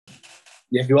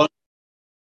Yeah, if you want.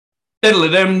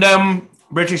 Diddle-a-dum-dum,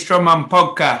 British Strongman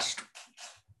Podcast,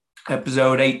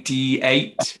 episode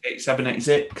 88, 87,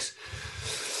 86.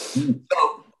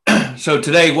 So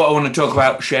today what I want to talk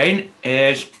about, Shane,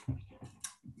 is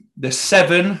the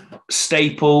 7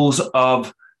 staples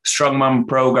of strongman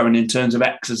programming in terms of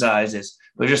exercises.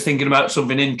 We're just thinking about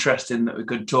something interesting that we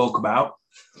could talk about.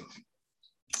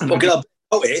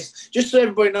 Okay, just so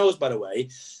everybody knows, by the way,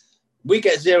 we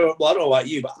get zero. Well, I don't know about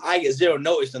you, but I get zero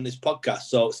notice on this podcast.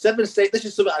 So 7 states. This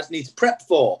is something I just need to prep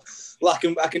for. Well, I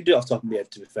can do it off the top of my head.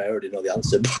 To be fair, I already know the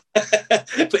answer, but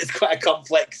it's quite a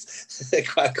complex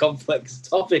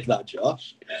topic, that,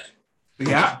 Josh.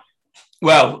 Yeah.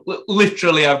 Well,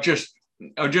 literally, I've just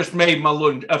made my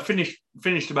lunch. I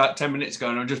finished about 10 minutes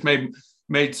ago, and I just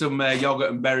made some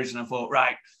yogurt and berries, and I thought,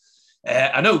 right.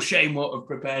 I know Shane won't have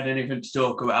prepared anything to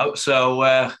talk about,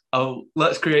 so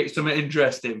let's create something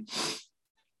interesting.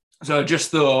 So I just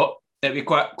thought it'd be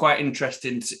quite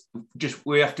interesting.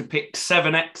 We have to pick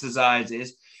 7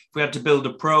 exercises. If we had to build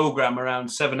a program around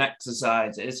 7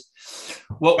 exercises,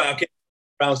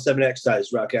 around 7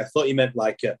 exercises, right? Okay, I thought you meant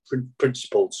like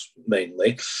principles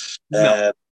mainly.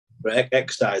 No.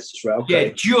 Exercises, right? Okay.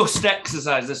 Yeah, just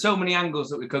exercise. There's so many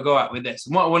angles that we could go at with this.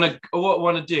 And what I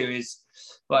want to do is,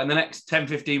 in the next 10,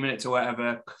 15 minutes or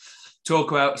whatever,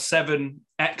 talk about 7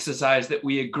 exercises that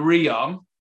we agree on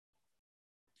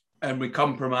and we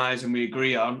compromise and we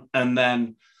agree on, and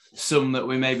then some that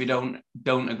we maybe don't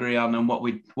agree on and what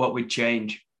we'd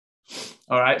change.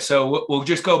 All right, so we'll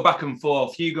just go back and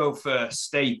forth. You go first,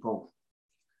 staple.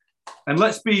 And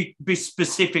let's be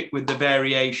specific with the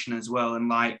variation as well,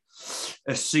 and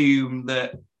assume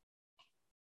that,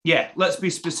 let's be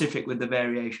specific with the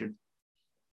variation.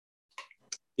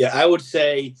 Yeah, I would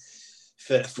say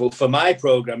for my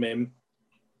programming,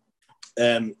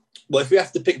 if we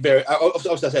have to pick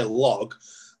obviously I say log,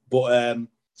 but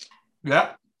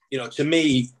to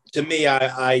me,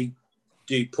 I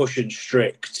do push and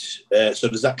strict. So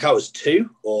does that count as 2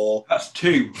 or? That's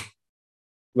 2.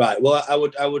 Right. Well, I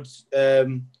would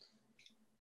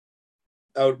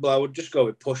just go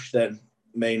with push then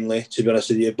mainly, to be honest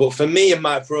with you. But for me and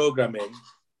my programming,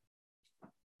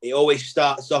 it always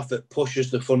starts off at push as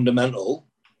the fundamental.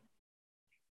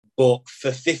 But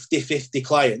for 50-50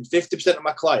 clients, 50% of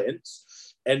my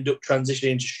clients end up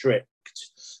transitioning to strict.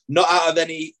 Not out of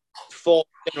any fault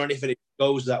or anything, it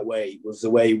goes that way with the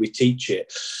way we teach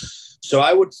it. So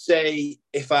I would say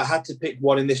if I had to pick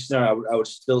one in this scenario, I would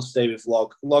still stay with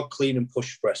log, clean and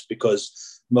push press,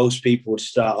 because most people would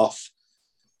start off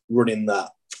running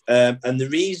that. And the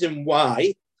reason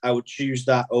why I would choose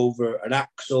that over an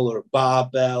axle or a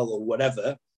barbell or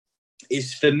whatever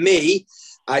is, for me,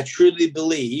 I truly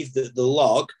believe that the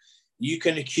log, you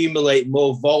can accumulate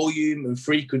more volume and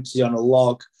frequency on a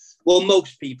log. Well,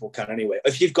 most people can anyway.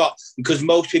 Because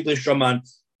most people in strongman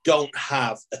don't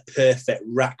have a perfect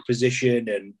rack position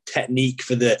and technique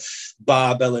for the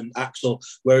barbell and axle,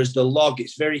 whereas the log,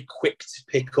 it's very quick to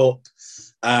pick up.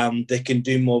 They can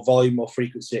do more volume, more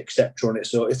frequency, etc. on it.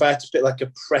 So if I had to pick like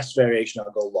a press variation, I'll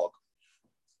go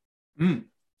log.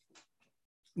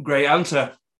 Great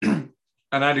answer. And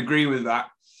I'd agree with that.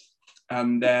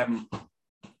 And I'd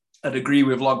agree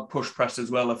with log push press as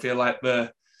well. I feel like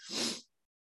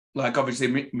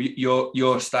obviously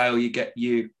your style,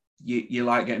 you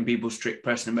like getting people strict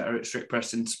pressing, better at strict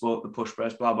pressing, support the push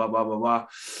press, blah, blah, blah, blah, blah.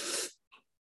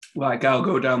 Like I'll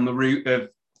go down the route of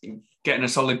getting a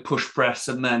solid push press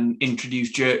and then introduce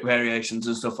jerk variations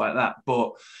and stuff like that.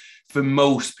 But for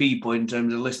most people, in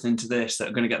terms of listening to this, that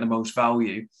are going to get the most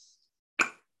value,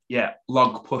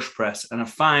 log push press. And I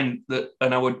find that,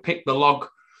 and I would pick the log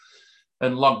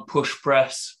and log push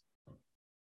press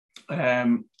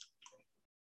ahead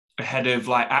of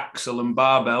like axle and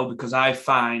barbell, because I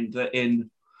find that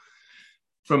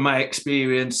from my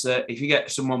experience, that if you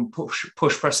get someone push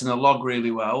pressing a log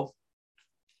really well,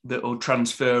 that will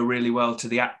transfer really well to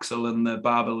the axle and the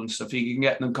barbell and stuff. You can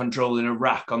get them controlling a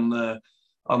rack on the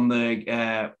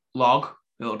log,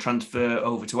 it'll transfer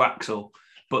over to axle.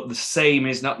 But the same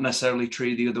is not necessarily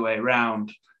true the other way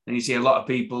around. And you see a lot of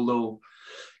people, they'll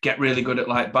get really good at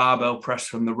like barbell press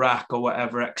from the rack or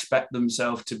whatever, expect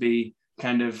themselves to be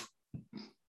kind of,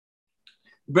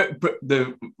 but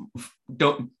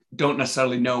don't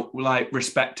necessarily know, like,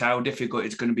 respect how difficult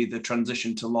it's going to be the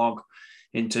transition to log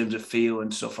in terms of feel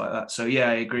and stuff like that. So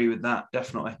I agree with that,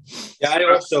 definitely. Yeah, I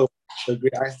also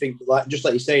agree. I think, just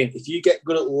like you're saying, if you get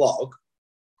good at log,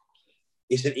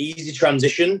 it's an easy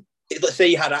transition. Let's say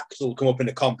you had axle come up in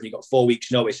a comp and you got 4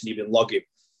 weeks notice and you've been logging.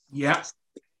 Yeah.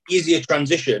 Easier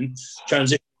transition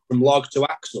from log to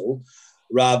axle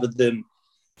rather than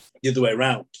the other way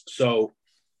around. So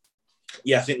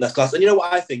Yeah, I think that's class. And you know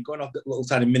what I think? Going off a little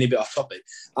tiny mini bit off topic,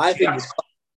 I think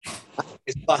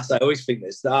it's class. I always think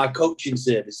this, that our coaching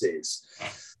services,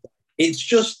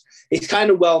 it's kind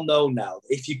of well known now.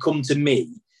 If you come to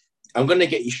me, I'm going to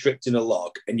get you stripped in a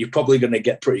log, and you're probably going to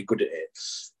get pretty good at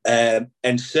it.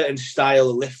 And certain style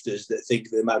of lifters that think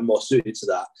they might be more suited to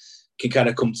that can kind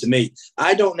of come to me.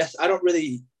 I don't ever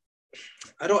really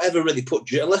put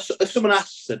jerk, unless if someone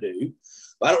asks to do,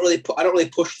 but I don't really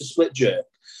push the split jerk.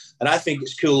 And I think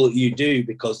it's cool that you do,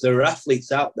 because there are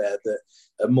athletes out there that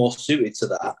are more suited to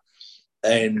that.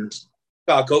 And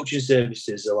our coaching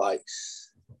services are like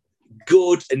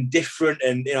good and different.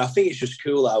 And, I think it's just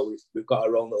cool how we've got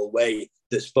our own little way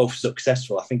that's both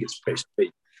successful. I think it's pretty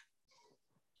sweet.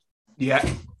 Yeah,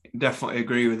 definitely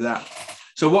agree with that.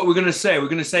 So what we're going to say, we're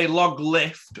going to say log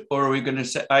lift, or are we going to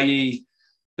say, i.e.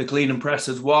 the clean and press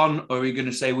as one, or are we going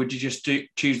to say, would you just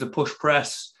choose the push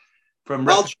press from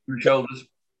shoulders?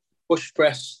 Push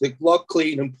press, the log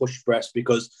clean and push press,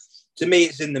 because to me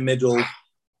it's in the middle.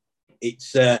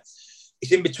 It's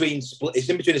in between a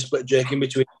split jerk, in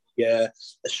between a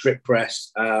strip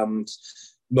press, and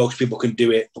most people can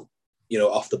do it,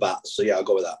 off the bat. So yeah, I'll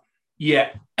go with that.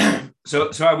 Yeah.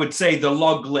 So I would say the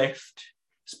log lift,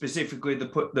 specifically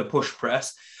the push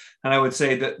press, and I would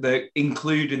say that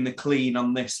including the clean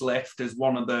on this lift as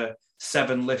one of the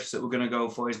 7 lifts that we're going to go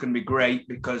for is going to be great,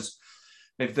 because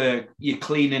if you're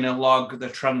cleaning a log, the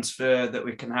transfer that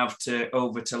we can have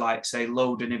over to like say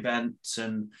loading events,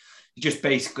 and just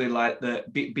basically like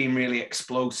being really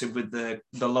explosive with the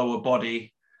lower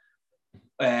body,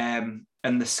 and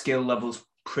the skill level's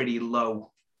pretty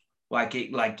low. Like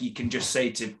you can just say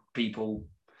to people,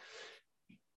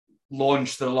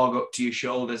 launch the log up to your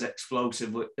shoulders,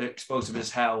 explosive as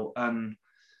hell, and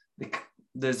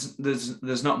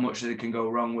there's not much that can go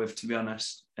wrong with, to be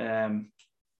honest.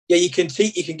 Yeah, you can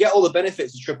get all the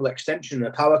benefits of triple extension and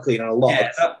a power clean on a log.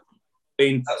 Yeah,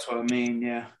 that's what I mean.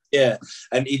 Yeah. Yeah,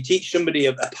 and you teach somebody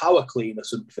a power clean or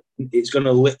something, it's going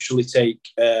to literally take,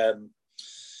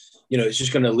 it's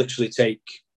just going to literally take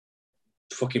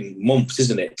fucking months,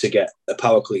 isn't it, to get a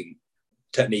power clean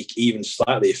technique even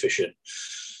slightly efficient.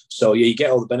 So yeah, you get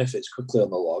all the benefits quickly on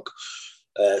the log.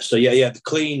 The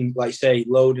clean, like say,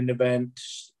 loading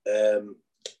events,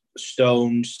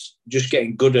 stones, just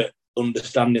getting good at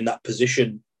understanding that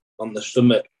position on the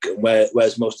stomach and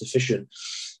where's most efficient.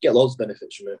 Get loads of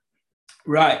benefits from it.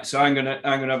 Right, so I'm gonna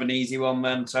have an easy one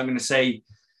then. So I'm gonna say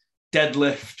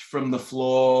deadlift from the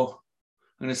floor.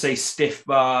 I'm gonna say stiff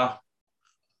bar.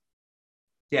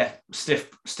 Yeah,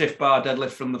 stiff bar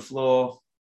deadlift from the floor.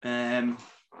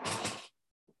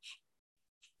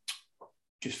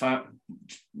 Just found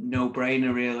no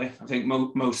brainer really. I think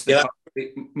most of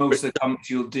the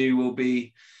comps you'll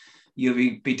be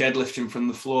deadlifting from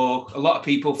the floor. A lot of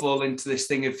people fall into this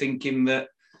thing of thinking that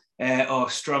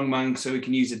strongman, so we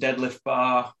can use a deadlift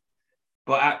bar,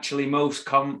 but actually most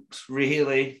comps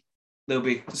really there'll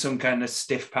be some kind of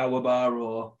stiff power bar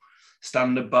or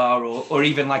standard bar or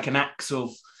even like an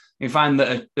axle. You find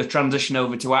that a transition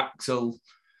over to axle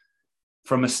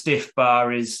from a stiff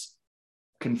bar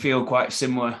can feel quite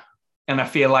similar. And I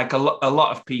feel like a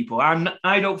lot of people,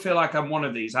 I don't feel like I'm one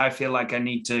of these. I feel like I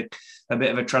need a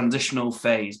bit of a transitional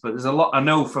phase, but I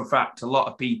know for a fact, a lot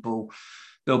of people,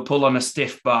 they'll pull on a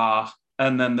stiff bar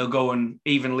and then they'll go and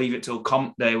even leave it till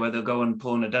comp day where they'll go and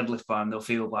pull on a deadlift bar and they'll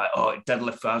feel like, oh,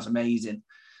 deadlift bar is amazing.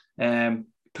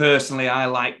 Personally, I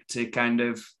like to kind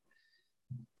of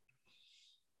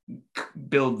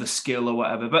build the skill or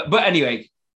whatever. But anyway,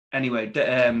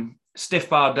 stiff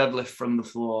bar deadlift from the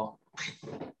floor.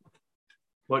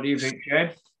 What do you think,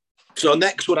 Jay? So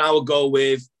next one I will go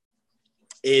with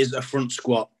is a front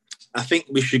squat. I think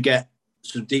we should get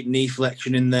some deep knee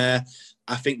flexion in there.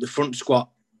 I think the front squat,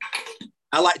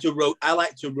 I like to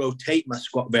rotate my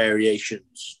squat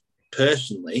variations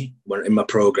personally when in my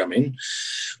programming.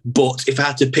 But if I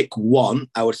had to pick one,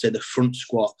 I would say the front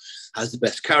squat has the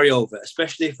best carryover,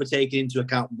 especially if we're taking into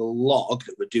account the log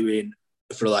that we're doing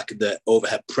for like the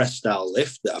overhead press style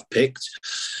lift that I've picked.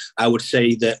 I would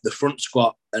say that the front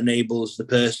squat enables the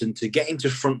person to get into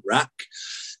front rack.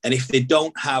 And if they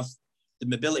don't have the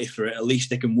mobility for it, at least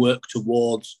they can work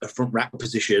towards a front rack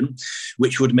position,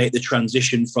 which would make the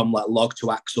transition from like log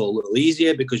to axle a little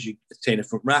easier because you attain a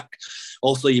front rack.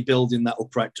 Also, you're building that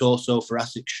upright torso,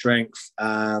 thoracic strength,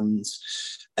 and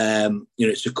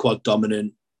it's a quad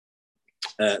dominant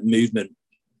movement,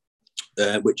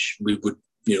 which we would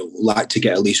like to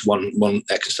get at least one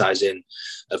exercise in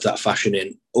of that fashion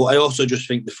in. I also just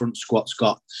think the front squat's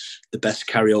got the best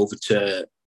carryover to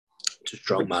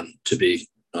strongman, to be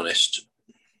honest.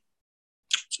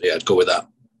 So yeah, I'd go with that.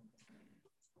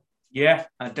 Yeah,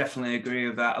 I definitely agree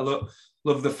with that. I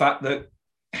love the fact that,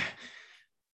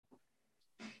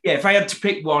 yeah, if I had to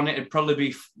pick one, it'd probably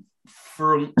be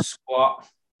front squat.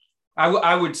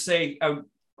 I would say, I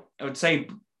would say,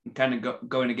 kind of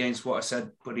going against what I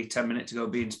said, buddy, 10 minutes ago,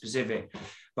 being specific,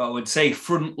 but I would say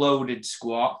front loaded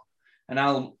squat. And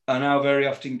I'll very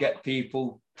often get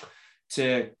people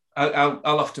to, I'll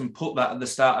often put that at the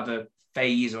start of a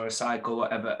phase or a cycle,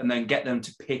 whatever, and then get them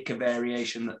to pick a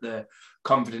variation that they're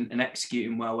confident in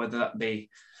executing well, whether that be,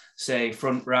 say,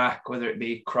 front rack, whether it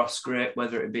be cross grip,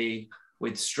 whether it be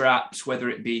with straps, whether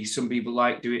it be, some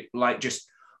people just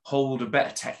hold a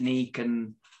better technique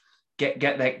and get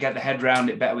the head around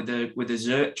it better with a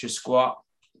Zercher squat,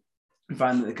 and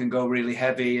find that they can go really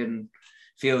heavy and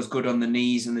feels good on the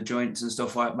knees and the joints and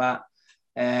stuff like that.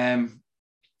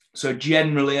 So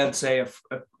generally, I'd say a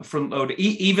front load,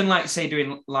 even like, say,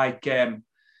 doing like a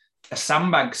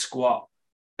sandbag squat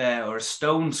or a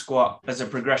stone squat as a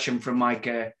progression from like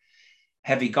a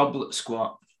heavy goblet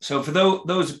squat. So for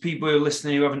those people who are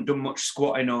listening who haven't done much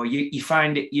squatting, or you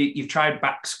find it, you've tried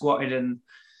back squatting, and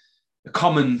a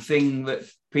common thing that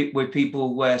with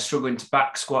people struggling to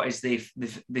back squat is they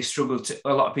struggle to,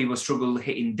 a lot of people struggle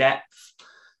hitting depth,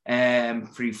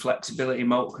 through flexibility,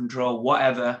 motor control,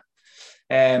 whatever.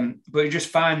 But you just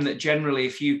find that generally,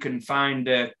 if you can find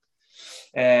a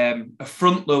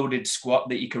front-loaded squat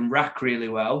that you can rack really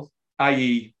well,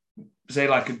 i.e., say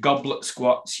like a goblet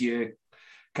squat's your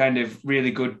kind of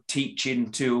really good teaching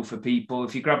tool for people.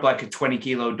 If you grab like a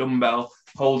 20-kilo dumbbell,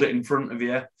 hold it in front of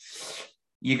you,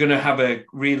 you're going to have a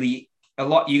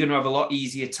lot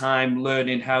easier time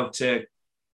learning how to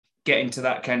get into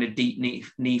that kind of deep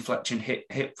knee flexion,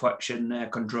 hip flexion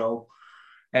control.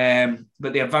 But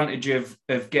the advantage of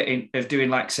doing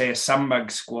like, say, a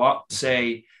sandbag squat,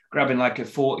 say grabbing like a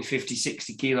 40, 50,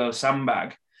 60 kilo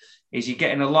sandbag, is you're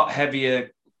getting a lot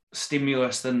heavier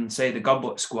stimulus than, say, the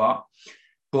goblet squat,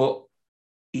 but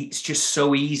it's just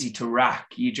so easy to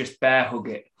rack. You just bear hug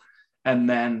it, and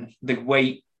then the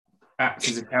weight acts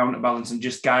as a counterbalance and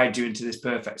just guides you into this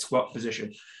perfect squat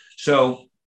position. So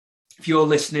if you're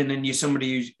listening and you're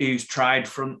somebody who's tried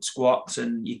front squats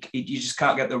and you just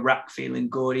can't get the rack feeling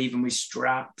good, even with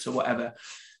straps or whatever,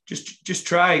 just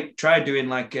try doing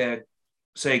like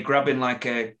grabbing like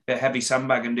a heavy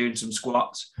sandbag and doing some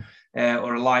squats,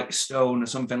 or a light stone or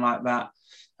something like that.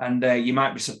 And you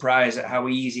might be surprised at how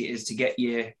easy it is to get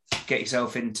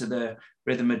yourself into the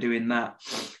rhythm of doing that.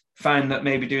 Find that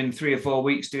maybe doing 3 or 4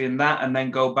 weeks doing that, and then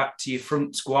go back to your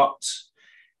front squats.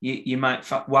 You might,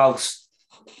 whilst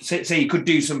say you could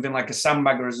do something like a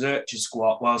sandbag or a Zercher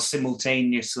squat while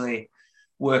simultaneously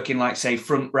working, like, say,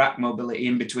 front rack mobility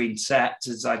in between sets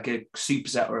as like a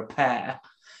superset or a pair,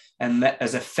 and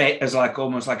as like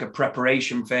almost like a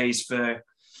preparation phase for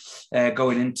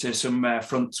going into some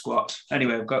front squats.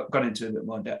 Anyway, I've got into a bit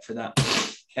more depth for that.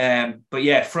 But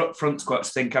yeah, front squats,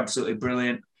 I think, absolutely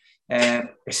brilliant,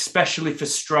 especially for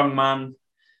strongman,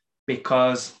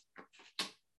 because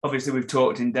obviously we've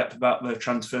talked in depth about the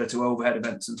transfer to overhead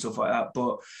events and stuff like that.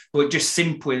 But just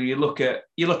simply, you look at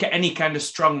any kind of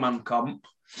strongman comp,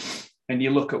 and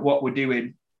you look at what we're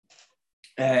doing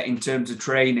in terms of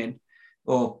training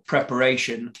or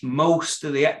preparation. Most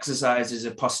of the exercises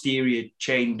are posterior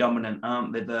chain dominant,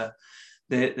 aren't they?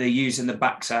 They're using the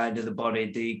backside of the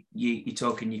body. You're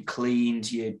talking your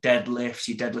cleans, your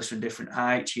deadlifts from different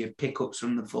heights, your pickups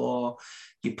from the floor,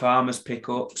 your Palmer's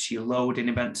pickups, your loading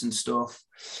events and stuff.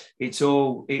 It's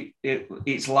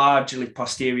largely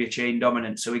posterior chain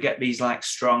dominant. So we get these like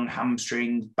strong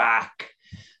hamstrings, back,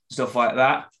 stuff like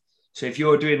that. So if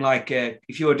you're doing like a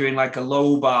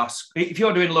low bar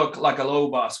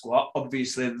squat,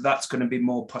 obviously that's going to be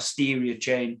more posterior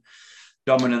chain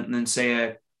dominant than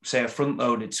say a front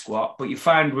loaded squat. But you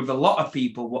find with a lot of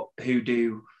people who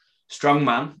do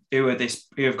strongman, who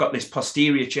have got this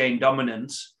posterior chain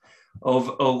dominance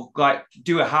of like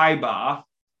do a high bar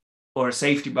or a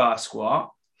safety bar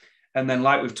squat, and then,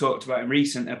 like we've talked about in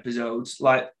recent episodes,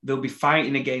 like they'll be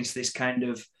fighting against this kind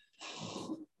of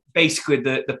basically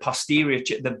the posterior,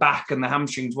 the back and the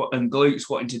hamstrings and glutes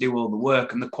wanting to do all the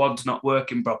work, and the quads not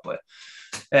working properly,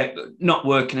 not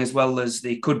working as well as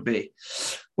they could be.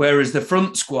 Whereas the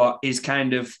front squat is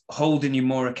kind of holding you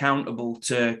more accountable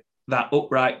to that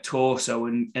upright torso,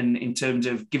 and in terms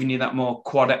of giving you that more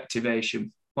quad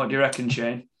activation. What do you reckon,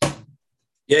 Shane?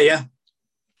 Yeah.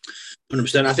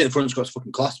 100%. I think the front squat's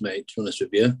fucking class, mate, to be honest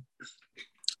with you.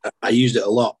 I used it a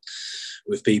lot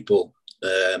with people.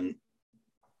 And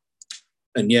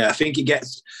yeah, I think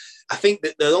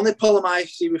that the only problem I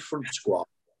see with front squat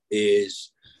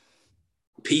is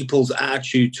people's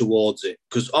attitude towards it,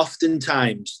 because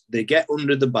oftentimes they get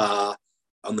under the bar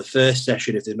on the first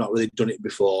session if they've not really done it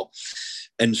before.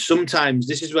 And sometimes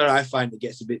this is where I find it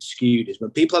gets a bit skewed, is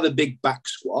when people have a big back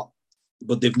squat,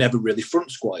 but they've never really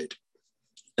front squatted.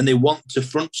 And they want to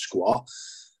front squat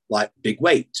like big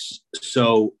weights.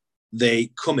 So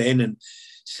they come in and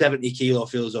 70 kilo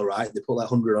feels all right. They put like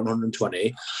 100 on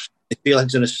 120. They feel like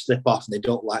it's going to slip off and they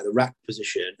don't like the rack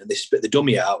position and they spit the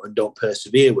dummy out and don't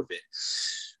persevere with it.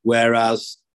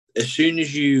 Whereas as soon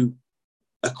as you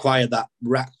acquire that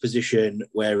rack position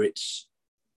where it's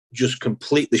just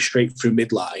completely straight through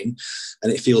midline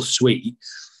and it feels sweet,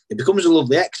 it becomes a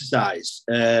lovely exercise.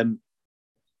 And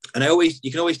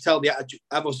you can always tell the attitude.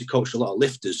 I've obviously coached a lot of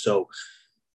lifters, so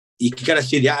you can kind of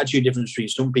see the attitude difference between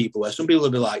some people, where some people will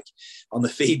be like, on the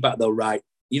feedback, they'll write,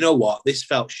 you know what, this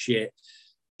felt shit.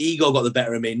 Ego got the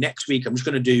better of me. Next week, I'm just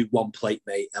going to do one plate,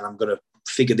 mate, and I'm going to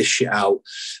figure this shit out.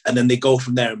 And then they go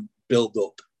from there and build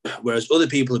up. Whereas other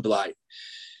people would be like,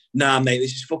 nah, mate,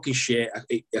 this is fucking shit.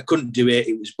 I couldn't do it.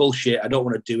 It was bullshit. I don't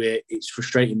want to do it. It's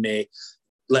frustrating me.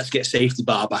 Let's get safety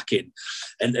bar back in.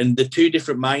 And the two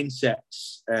different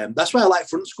mindsets. That's why I like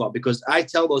front squat, because I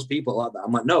tell those people like that.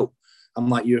 I'm like, no. I'm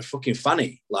like, you're a fucking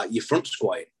fanny. Like, you're front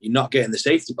squatting. You're not getting the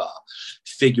safety bar.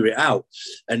 Figure it out.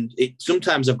 And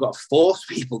sometimes I've got to force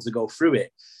people to go through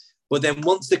it. But then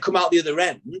once they come out the other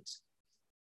end,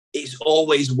 it's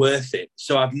always worth it.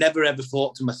 So I've never ever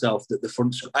thought to myself that the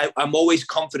front squat, I'm always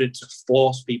confident to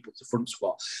force people to front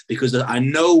squat, because I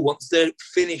know once they're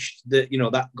finished that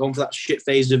going for that shit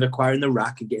phase of acquiring the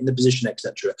rack and getting the position,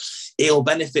 etc., it'll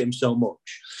benefit them so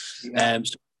much.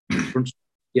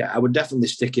 I would definitely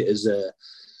stick it as if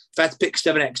I had to pick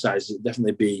 7 exercises, it'd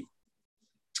definitely be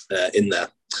in there.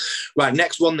 Right,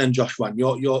 next one then, Joshua,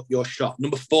 your shot.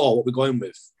 Number 4, what we're going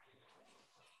with?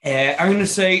 I'm going to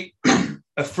say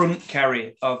a front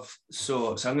carry of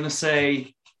sorts. I'm going to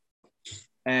say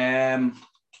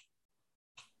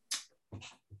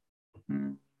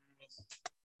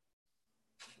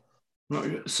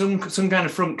some kind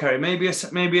of front carry, maybe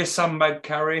a sandbag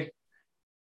carry,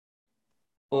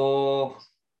 or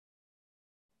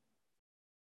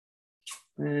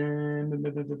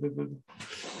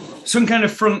some kind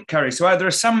of front carry. So either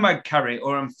a sandbag carry,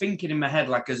 or I'm thinking in my head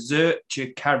like a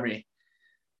Zercher carry.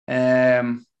 If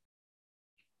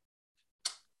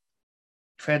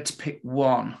I had to pick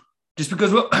one, just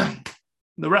because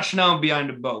the rationale behind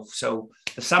them both. So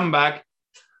the sandbag,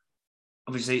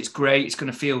 obviously, it's great. It's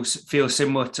going to feel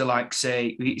similar to, like,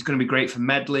 say, it's going to be great for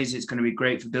medleys. It's going to be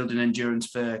great for building endurance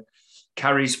for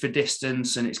carries for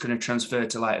distance, and it's going to transfer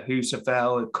to like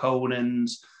Husafell,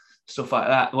 Conans, stuff like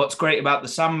that. What's great about the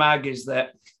sandbag is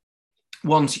that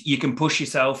once you can push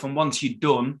yourself, and once you're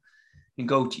done,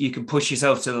 you can push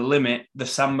yourself to the limit. The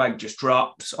sandbag just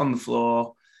drops on the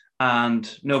floor, and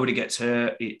nobody gets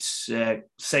hurt. It's a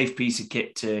safe piece of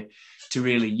kit to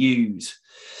really use.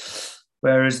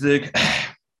 Whereas the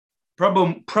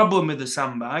problem with the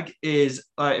sandbag is,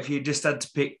 like, if you just had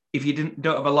to pick, if you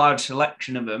don't have a large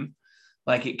selection of them,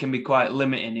 like, it can be quite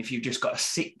limiting. If you've just got a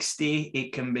 60,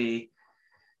 it can be,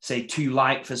 say, too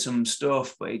light for some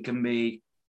stuff, but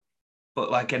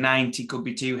like a 90 could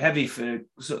be too heavy for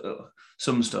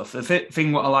some stuff. The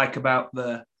thing what I like about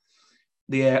the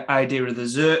idea of the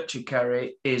Zercher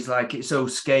carry is, like, it's so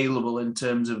scalable in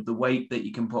terms of the weight that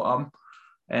you can put on.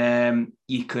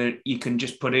 You can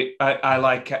just put it. I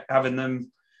like having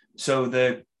them so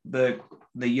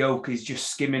the yoke is just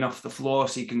skimming off the floor,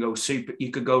 so you can go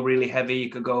you could go really heavy, you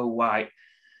could go wide.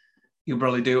 You'll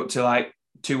probably do up to like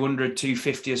 200,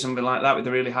 250 or something like that with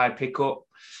a really high pickup.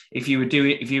 If you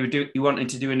wanted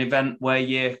to do an event where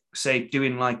you're, say,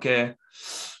 doing like a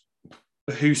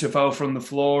Husafell from the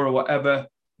floor or whatever,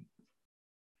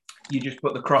 you just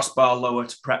put the crossbar lower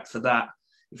to prep for that.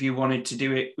 If you wanted to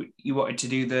do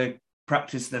it,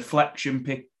 practice the flexion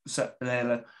pick,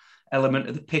 the element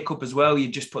of the pickup as well, you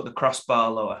just put the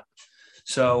crossbar lower.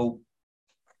 So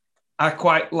I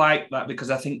quite like that,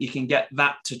 because I think you can get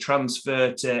that to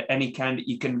transfer to any kind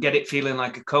you can get it feeling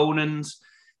like a Conan's.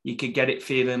 You could get it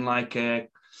feeling like a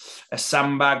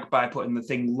sandbag by putting the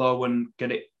thing low and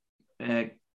get it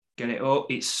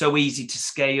up. It's so easy to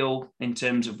scale in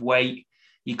terms of weight.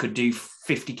 You could do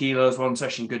 50 kilos one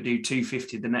session, could do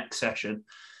 250 the next session.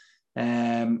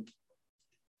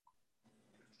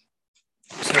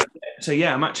 So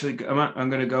yeah, I'm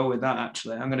going to go with that.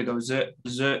 Actually, I'm going to go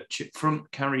Zercher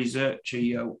front carry Zercher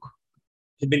yoke.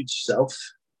 Convince yourself.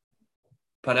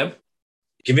 Pardon?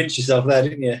 Convince yourself there,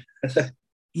 didn't you?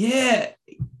 Yeah.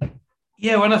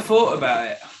 When I thought about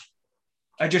it,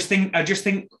 I just think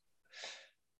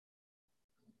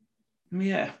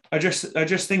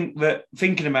that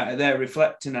thinking about it there,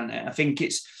 reflecting on it, I think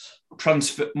it's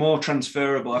more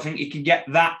transferable. I think you can get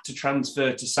that to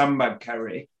transfer to sandbag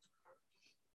carry,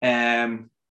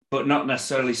 but not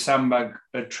necessarily sandbag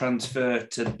transfer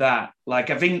to that. Like,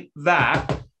 I think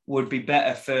that would be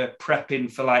better for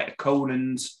prepping for like a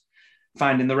Conan's,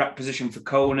 finding the right position for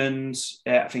Conan's.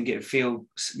 I think it would feel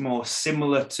more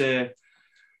similar to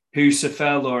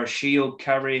Husafell or a shield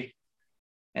carry.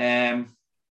 Yeah,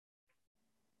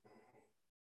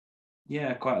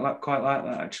 quite like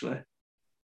that actually.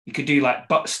 You could do like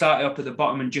start up at the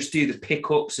bottom and just do the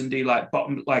pickups and do like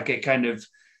bottom, like a kind of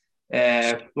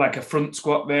like a front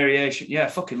squat variation. Yeah, I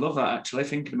fucking love that actually,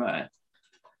 thinking about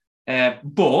it.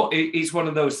 But it's one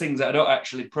of those things that I don't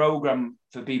actually program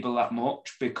for people that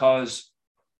much because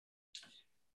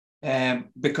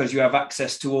you have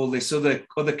access to all this other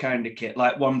kind of kit.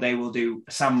 Like one day we'll do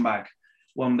a sandbag,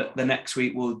 the next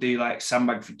week we'll do like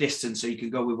sandbag for distance, so you can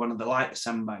go with one of the lighter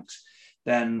sandbags.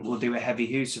 Then we'll do a heavy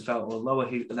Husafell or lower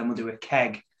and then we'll do a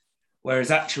keg. Whereas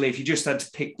actually, if you just had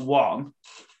to pick one,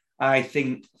 I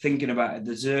think thinking about it,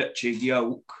 the Zercher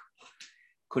yoke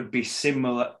could be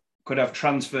similar, could have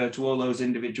transfer to all those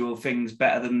individual things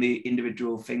better than the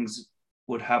individual things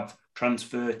would have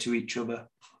transfer to each other.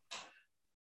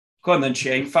 Go on then,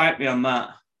 Shane, fight me on that.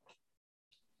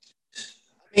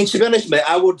 I mean, to be honest, mate,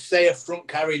 I would say a front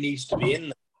carry needs to be in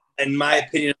there. In my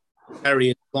opinion, carry,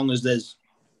 as long as there's...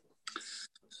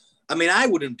 I mean, I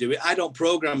wouldn't do it. I don't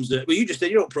program... Well, you just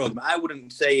said you don't program. I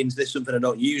wouldn't say, is this something I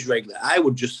don't use regularly? I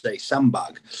would just say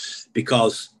sandbag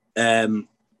because like,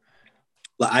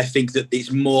 I think that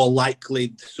it's more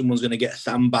likely someone's going to get a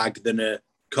sandbag than a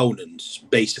Conan's,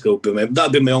 basically.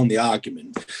 That'd be my only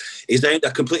argument. Is I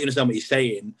completely understand what you're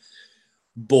saying,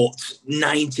 but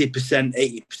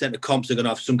 90%, 80% of comps are going to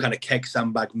have some kind of keg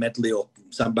sandbag medley or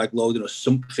sandbag loading or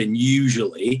something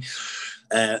usually.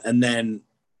 And then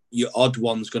your odd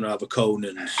one's going to have a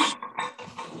Conan's.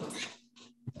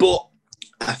 But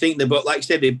I think they both, like I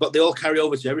said, they all carry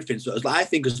over to everything. So I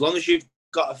think as long as you've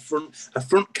got a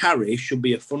front carry should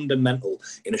be a fundamental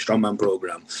in a strongman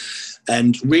program.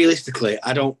 And realistically,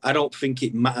 I don't think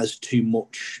it matters too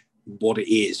much what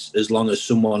it is, as long as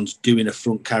someone's doing a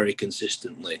front carry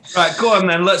consistently. Right, go on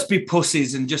then. Let's be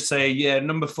pussies and just say, yeah,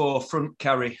 number 4, front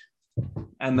carry.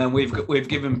 And then we've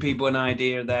given people an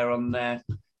idea there on there.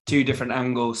 2 different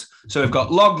angles. So we've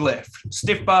got log lift,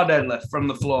 stiff bar deadlift from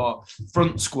the floor,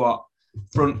 front squat,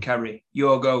 front carry.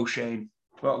 Your go, Shane.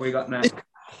 What have we got next?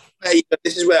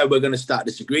 This is where we're going to start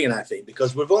disagreeing, I think,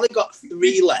 because we've only got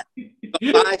 3 left.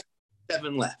 We've got 5,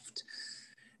 7 left.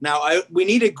 Now, we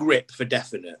need a grip for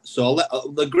definite. So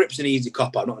the grip's an easy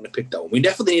cop. I'm not going to pick that one. We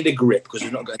definitely need a grip because we're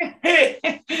not going.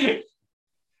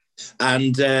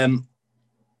 And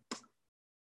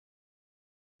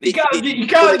you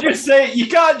can't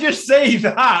just say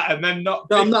that and then not.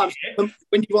 No, I'm not.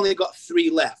 When you've only got 3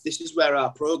 left, this is where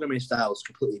our programming styles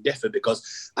completely differ,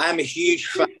 because I'm a huge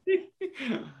fan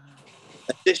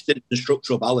of distance and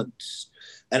structural balance.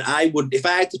 And I would, if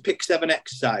I had to pick 7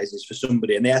 exercises for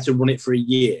somebody and they had to run it for a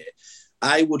year,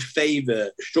 I would favour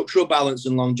structural balance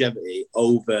and longevity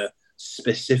over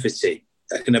specificity.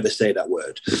 I can never say that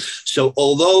word. So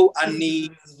although I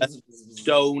need a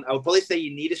stone, I would probably say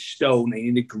you need a stone and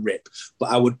you need a grip, but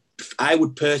I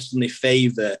would personally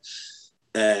favour,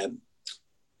 I'm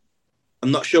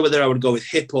not sure whether I would go with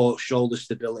hip or shoulder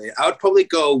stability. I would probably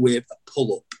go with a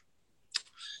pull-up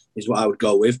is what I would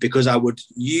go with, because I would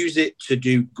use it to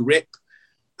do grip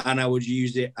and I would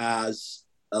use it as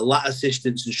a lat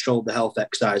assistance and shoulder health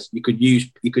exercise. You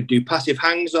could do passive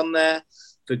hangs on there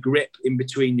for grip in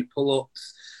between your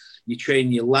pull-ups. You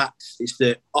train your lats. It's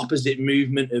the opposite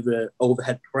movement of an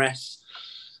overhead press.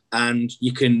 And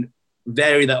you can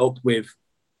vary that up with,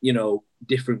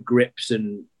 different grips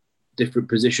and different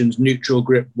positions, neutral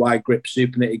grip, wide grip,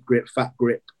 supinated grip, fat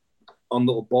grip, on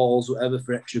little balls, whatever,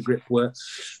 for extra grip work.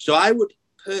 So I would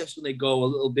personally go a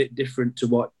little bit different to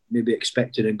what maybe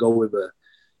expected and go with a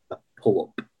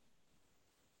pull-up.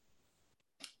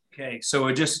 Okay, so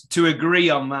we're just to agree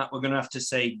on that, we're going to have to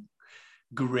say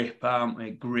grip, aren't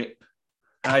we? Grip.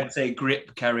 I'd say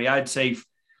grip carry. I'd say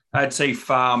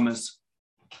farmers.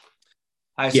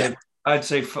 I'd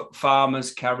say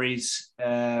farmers carries,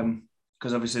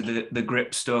 because obviously the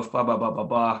grip stuff, blah blah blah blah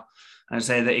blah. I'd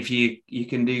say that if you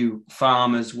can do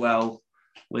farmers well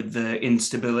with the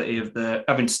instability of the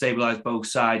having to stabilize both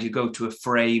sides, you go to a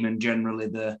frame and generally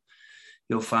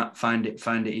you'll find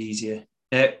it easier.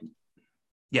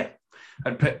 Yeah,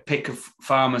 I'd pick a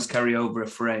farmer's carry over a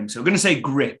frame. So we're going to say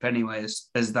grip anyway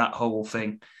as that whole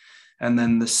thing. And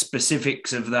then the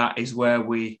specifics of that is where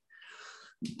we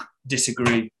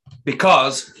disagree,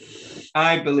 because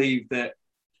I believe that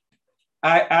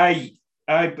I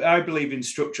I believe in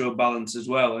structural balance as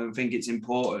well, and I think it's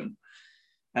important.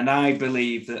 And I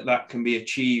believe that can be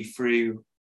achieved through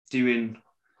doing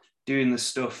the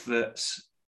stuff that's,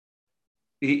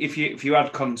 if you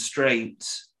add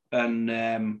constraints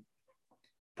and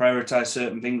prioritize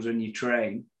certain things when you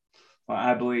train,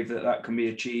 I believe that can be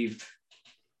achieved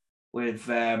with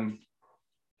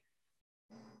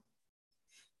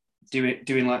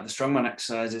doing like the strongman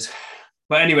exercises.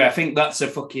 But anyway, I think that's a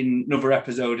fucking another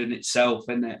episode in itself,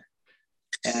 isn't it?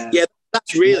 Yeah,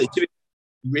 that's really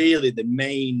the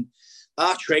main.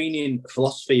 Our training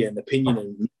philosophy and opinion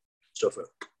and stuff are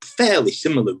fairly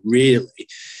similar, really.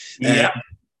 Yeah.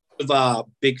 One of our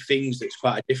big things that's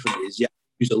quite different is, I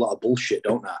use a lot of bullshit,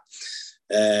 don't I?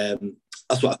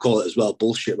 That's what I call it as well,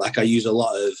 bullshit. Like I use a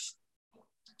lot of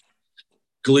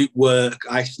glute work,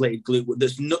 isolated glute work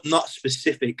that's not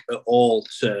specific at all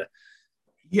to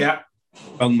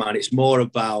strongman. It's more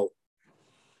about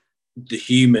the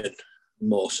human,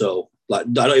 more so. Like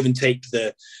I don't even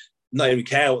not even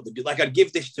care what they do. Like I'd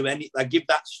give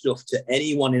that stuff to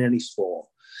anyone in any sport.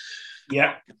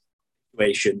 Yeah.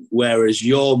 Situation, whereas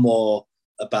you're more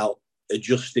about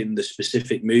adjusting the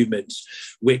specific movements,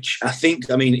 which I think,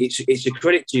 it's a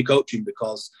credit to your coaching,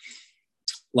 because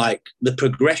like the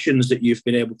progressions that you've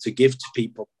been able to give to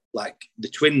people, like the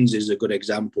twins is a good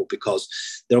example, because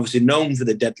they're obviously known for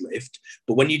the deadlift,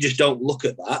 but when you just don't look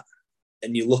at that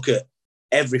and you look at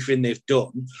everything they've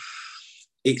done,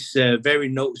 it's a very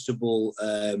noticeable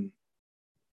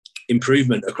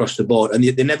improvement across the board, and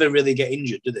they never really get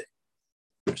injured, do they?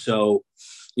 So,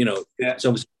 it's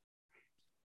obviously.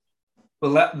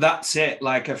 Well, that's it.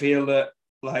 Like, I feel that,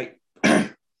 like,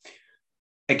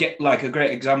 I get like a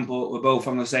great example. We're both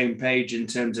on the same page in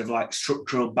terms of like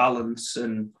structural balance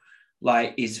and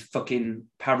like is fucking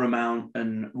paramount,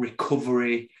 and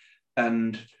recovery,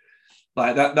 and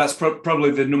like that's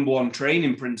probably the number one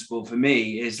training principle for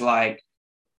me, is like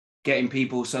getting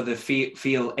people so they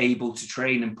feel able to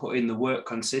train and put in the work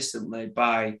consistently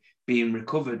by being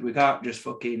recovered. We can't just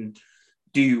fucking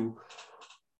do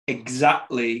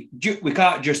we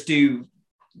can't just do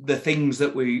the things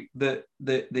that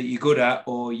you're good at,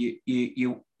 or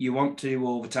you want to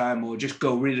all the time, or just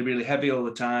go really, really heavy all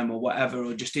the time, or whatever,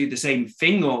 or just do the same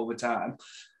thing all the time,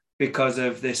 because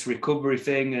of this recovery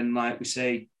thing. And like we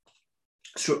say,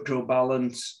 structural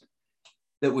balance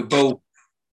that we both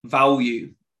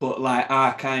value, but like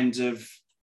our kinds of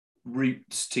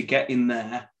routes to get in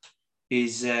there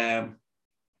is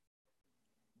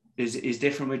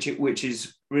different, which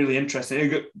is really interesting.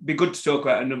 It'd be good to talk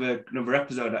about another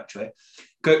episode, actually.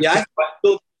 Yeah,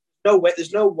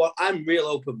 there's no what. I'm real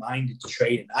open-minded to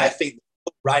training. I think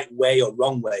the right way or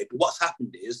wrong way, but what's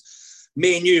happened is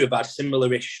me and you have had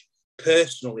similar-ish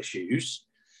personal issues,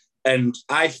 and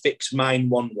I fixed mine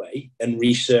one way and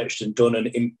researched and done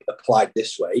and applied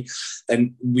this way.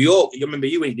 And you remember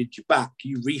when you did your back,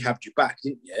 you rehabbed your back,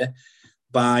 didn't you,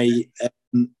 by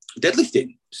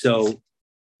deadlifting. So,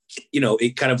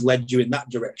 it kind of led you in that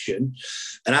direction.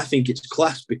 And I think it's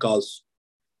class, because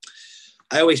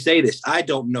I always say this, I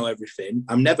don't know everything.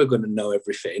 I'm never going to know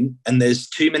everything. And there's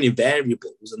too many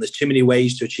variables, and there's too many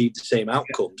ways to achieve the same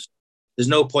outcomes. There's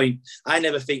no point. I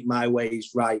never think my way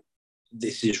is right,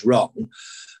 this is wrong.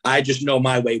 I just know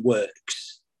my way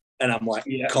works. And I'm like,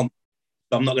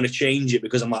 I'm not going to change it,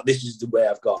 because I'm like, this is the way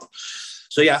I've gone.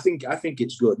 So I think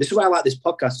it's good. This is why I like this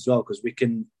podcast as well, because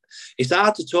it's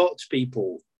hard to talk to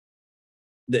people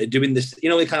that are doing this,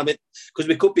 because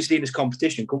we could be seen as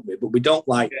competition, couldn't we? But we don't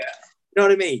like, you know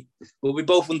what I mean? But we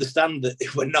both understand that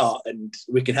we're not, and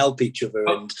we can help each other.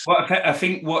 I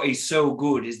think what is so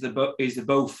good is the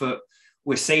both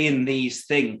we're saying these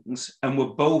things, and we're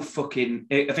both fucking.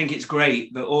 I think it's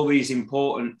great that all these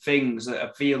important things that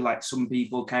I feel like some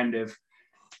people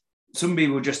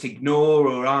just ignore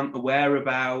or aren't aware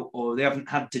about, or they haven't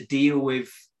had to deal with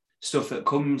stuff that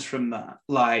comes from that.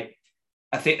 Like,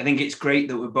 I think it's great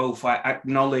that we both like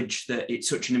acknowledge that it's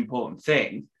such an important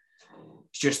thing.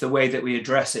 It's just the way that we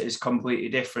address it is completely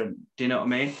different. Do you know what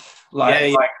I mean?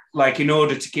 Like in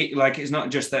order to keep, like, it's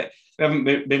not just that we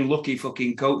haven't been lucky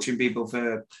fucking coaching people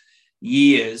for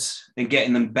years and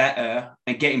getting them better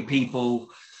and getting people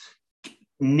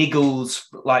niggles,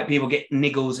 like people get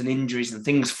niggles and injuries and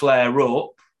things flare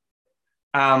up.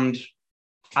 And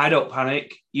I don't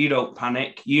panic. You don't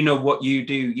panic. You know what you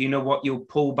do. You know what you'll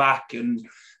pull back and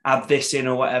add this in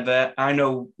or whatever. I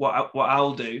know what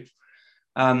I'll do.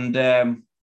 And that's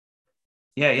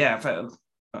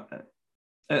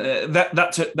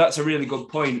a really good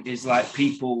point. Is like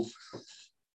people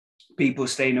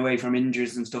staying away from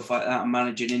injuries and stuff like that, and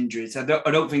managing injuries. I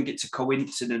don't think it's a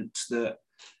coincidence that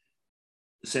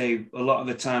say a lot of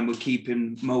the time we're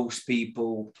keeping most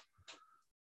people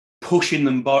pushing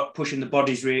the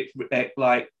bodies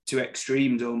like to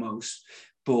extremes almost,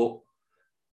 but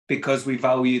because we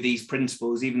value these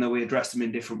principles, even though we address them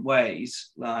in different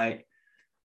ways, like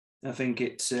I think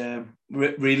it's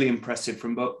really impressive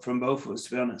from both of us,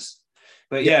 to be honest.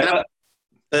 But yeah,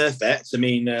 perfect. I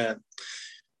mean,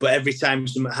 but every time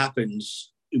something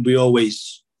happens, I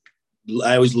always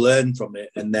learn from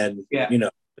it, and then you know,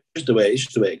 it's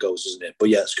just the way it goes, isn't it? But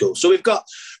yeah, it's cool. So we've got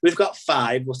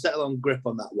 5. We'll settle on grip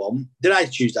on that one. Did I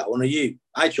choose that one or you?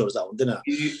 I chose that one, didn't I?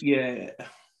 Yeah.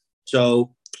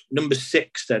 So number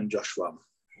 6, then, Joshua.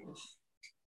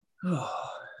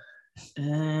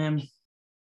 I'm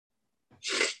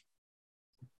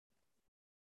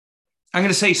going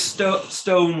to say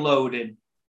stone loading.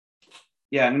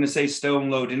 Yeah, I'm going to say stone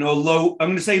loading, or I'm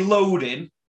going to say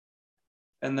loading,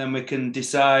 and then we can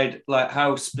decide like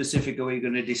how specific are we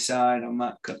going to decide on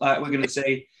that. Like we're going to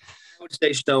say, I would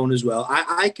say stone as well.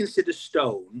 I consider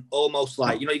stone almost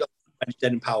like, you know, you got bench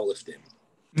dead and powerlifting.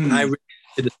 I really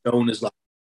consider stone as like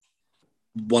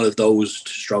one of those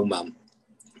strongman,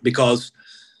 because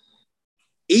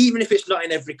even if it's not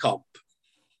in every comp,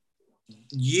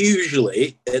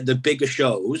 usually at the bigger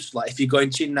shows, like if you're going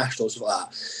to nationals like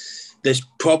that, there's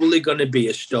probably going to be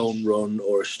a stone run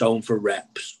or a stone for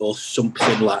reps or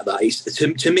something like that. It's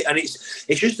to me, and it's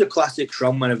just a classic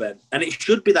strongman event, and it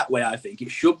should be that way. I think it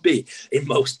should be in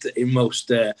most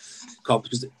comps,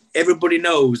 because everybody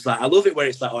knows. Like I love it where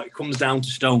it's like, oh, it comes down to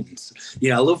stones.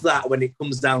 You know, I love that when it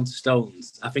comes down to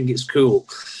stones. I think it's cool,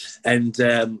 and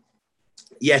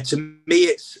yeah, to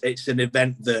me, it's an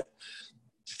event that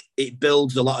it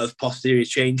builds a lot of posterior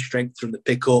chain strength from the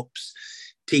pickups.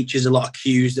 Teaches a lot of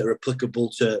cues that are applicable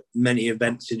to many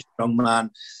events in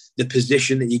strongman. The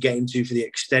position that you get into for the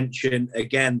extension,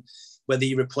 again, whether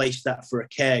you replace that for a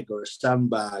keg or a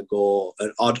sandbag or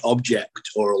an odd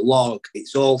object or a log,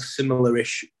 it's all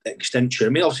similar-ish extension. I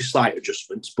mean, obviously slight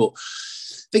adjustments, but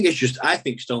I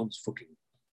think stone's fucking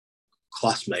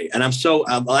class, mate. And I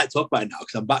like to talk about it now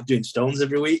because I'm back doing stones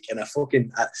every week, and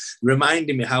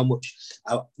reminding me how much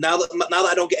now that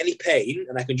I don't get any pain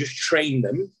and I can just train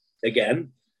them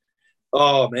again.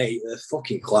 Oh, mate, they're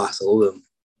fucking class. I love them.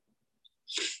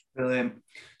 Brilliant.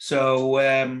 So,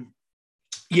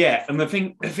 yeah, and the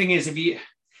thing is,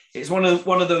 it's one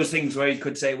of those things where you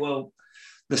could say, well,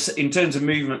 in terms of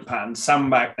movement patterns,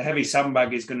 a heavy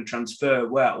sandbag is going to transfer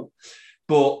well,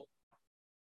 but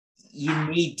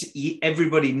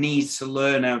everybody needs to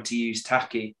learn how to use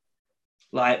tacky.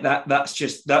 Like that. That's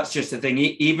just the thing.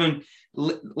 Even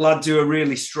lads who are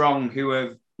really strong, who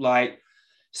have like,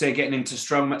 say, getting into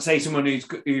strongman, say someone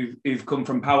who've come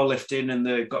from powerlifting and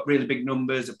they've got really big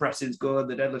numbers, the pressing's good,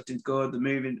 the deadlifting's good, the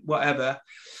moving, whatever,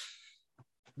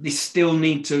 they still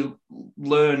need to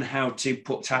learn how to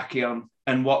put tacky on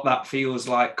and what that feels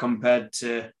like compared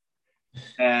to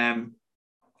not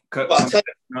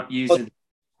using.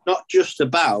 Not just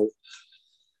about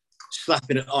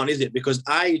slapping it on, is it? Because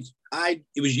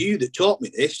it was you that taught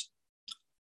me this.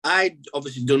 I'd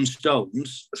obviously done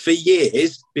stones for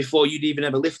years before you'd even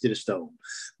ever lifted a stone.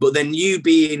 But then you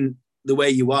being the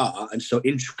way you are and so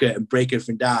intricate and break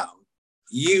everything down,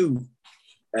 you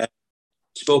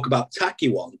spoke about tacky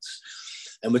once.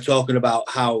 And we're talking about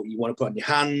how you want to put on your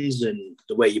hands and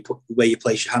the way you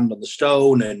place your hand on the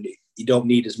stone, and you don't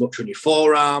need as much on your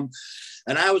forearm.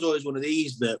 And I was always one of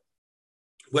these that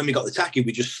when we got the tacky,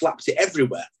 we just slapped it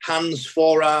everywhere. Hands,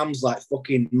 forearms, like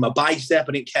fucking my bicep.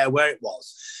 I didn't care where it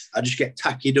was. I just get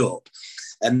tackied up.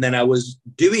 And then I was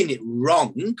doing it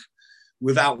wrong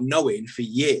without knowing for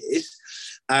years.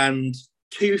 And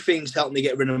 2 things helped me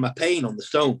get rid of my pain on the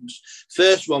stones.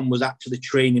 First one was actually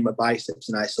training my biceps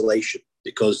in isolation,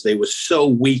 because they were so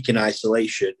weak in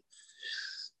isolation.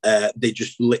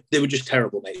 They were just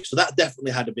terrible, mate. So that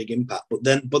definitely had a big impact.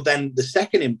 But then the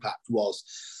second impact was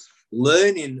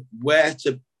learning where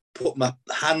to put my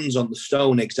hands on the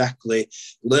stone exactly,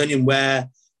 learning where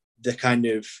the kind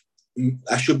of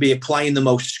I should be applying the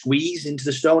most squeeze into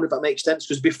the stone, if that makes sense.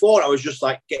 Because before I was just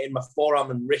like getting my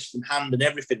forearm and wrist and hand and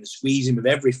everything and squeezing with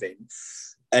everything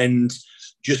and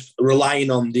just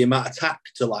relying on the amount of tack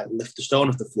to like lift the stone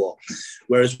off the floor.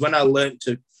 Whereas when I learned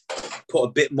to put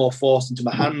a bit more force into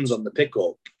my hands on the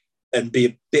pickup and be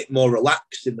a bit more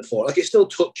relaxed in the forward. Like it's still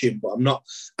touching, but I'm not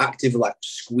actively like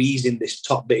squeezing this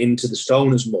top bit into the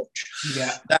stone as much.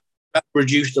 Yeah. That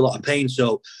reduced a lot of pain.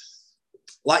 So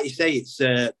like you say, it's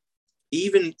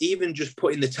even just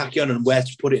putting the tacky on and where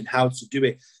to put it and how to do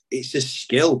it. It's a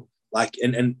skill. Like,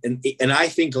 and I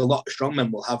think a lot of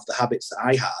strongmen will have the habits that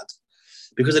I had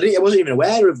because I wasn't even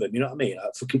aware of them. You know what I mean?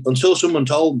 Until someone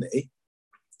told me.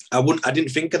 I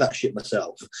didn't think of that shit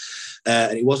myself.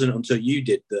 And it wasn't until you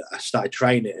did that I started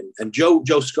trying it. And Joe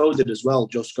Sco did as well.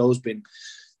 Joe Sco's been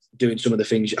doing some of the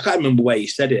things. I can't remember where he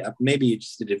said it. Maybe he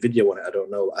just did a video on it. I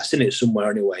don't know. I seen it somewhere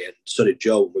anyway, and so did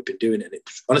Joe. And we've been doing it, and it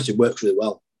honestly works really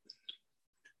well.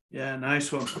 Yeah,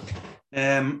 nice one.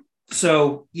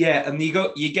 So yeah, and you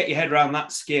get your head around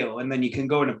that skill, and then you can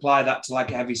go and apply that to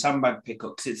like a heavy sandbag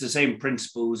pickup, because it's the same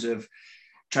principles of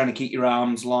trying to keep your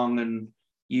arms long and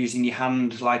using your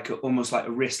hand like almost like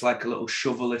a wrist, like a little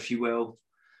shovel, if you will,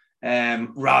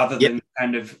 rather than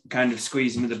kind of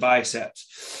squeezing with the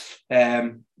biceps.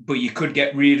 But you could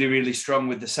get really, really strong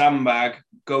with the sandbag,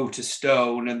 go to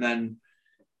stone, and then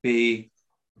be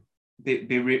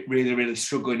really, really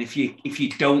struggling if you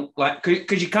don't like,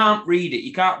 because you can't read it.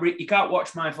 You can't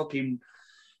watch my fucking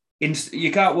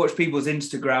you can't watch people's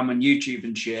Instagram and YouTube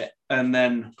and shit, and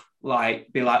then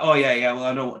like be like, oh yeah, well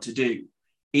I know what to do.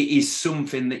 It is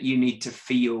something that you need to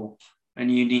feel,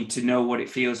 and you need to know what it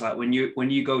feels like when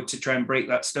you go to try and break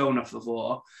that stone off the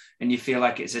floor, and you feel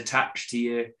like it's attached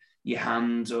to your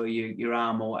hands or your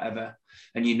arm or whatever,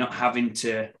 and you're not having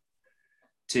to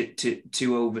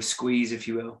over squeeze, if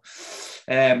you will,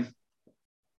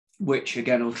 which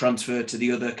again will transfer to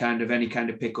the other kind of any kind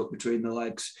of pickup between the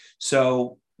legs.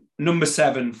 So number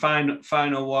 7,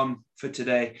 final one for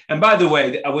today. And by the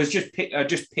way, I just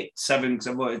picked 7 because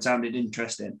I thought it sounded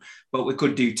interesting, but we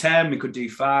could do 10, we could do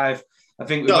 5. I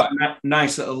think we've got a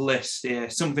nice little list here,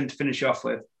 something to finish off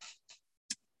with.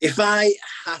 If I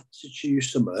had to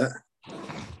choose something,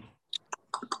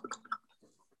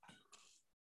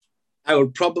 I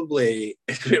would probably,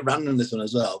 it's a bit random this one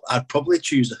as well, I'd probably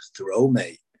choose a throw,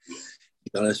 mate, to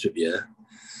be honest with you,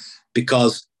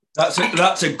 because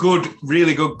that's a good,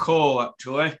 really good call,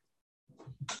 actually.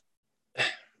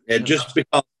 Yeah, just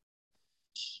because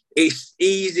it's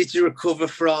easy to recover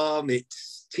from, it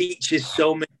teaches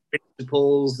so many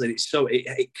principles, and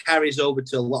it carries over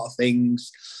to a lot of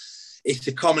things. It's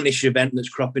a common-ish event that's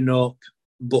cropping up,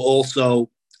 but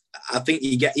also I think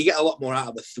you get a lot more out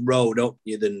of a throw, don't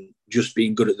you, than just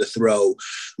being good at the throw.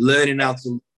 Learning how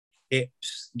to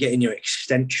hips, getting your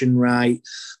extension right,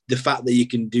 the fact that you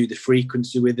can do the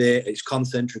frequency with it, it's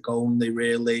concentric only,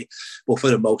 really, but for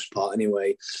the most part,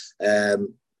 anyway. It's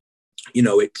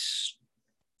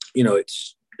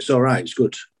all right. It's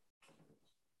good.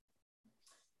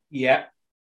 Yeah.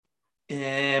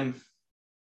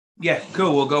 Yeah,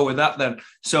 cool. We'll go with that then.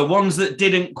 So ones that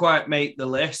didn't quite make the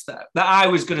list that I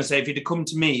was going to say, if you'd have come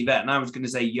to me then, I was going to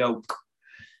say yoke,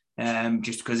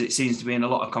 just because it seems to be in a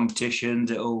lot of competitions.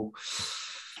 It'll.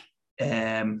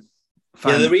 The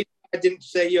reason I didn't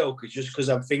say yoke is just because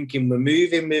I'm thinking we're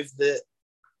moving with the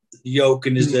yoke,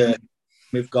 and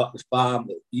we've got the farm.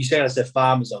 You said I said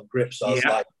farmers on grip, so I was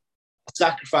like, I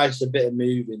sacrificed a bit of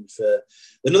moving for.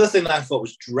 Another thing that I thought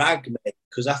was drag, mate,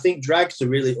 because I think drags are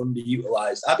really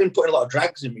underutilized. I've been putting a lot of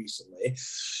drags in recently,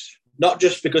 not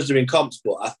just because they're in comps,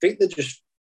 but I think they're just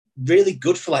really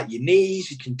good for like your knees,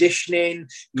 your conditioning,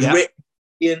 grip.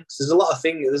 There's a lot of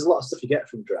stuff you get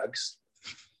from drags.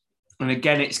 And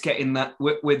again, it's getting that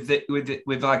with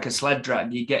like a sled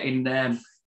drag, you're getting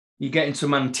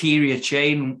some anterior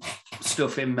chain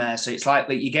stuff in there. So it's like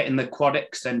that you're getting the quad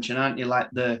extension, aren't you? Like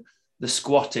the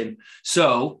squatting.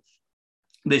 So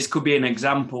this could be an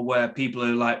example where people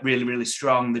are like really, really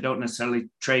strong. They don't necessarily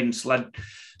train sled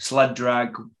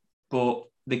drag, but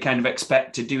they kind of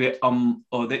expect to do it on,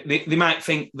 or they might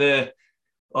think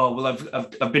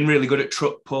I've been really good at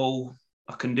truck pull.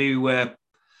 I can do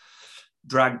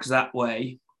drags that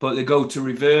way, but they go to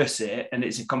reverse it, and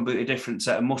it's a completely different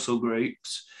set of muscle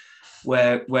groups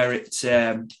where it's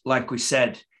like we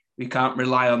said, we can't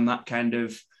rely on that kind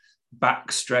of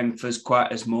back strength as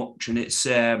quite as much, and it's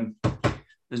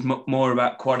there's more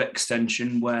about quad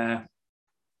extension where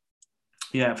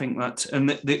I think that's,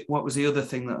 and what was the other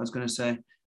thing that I was going to say?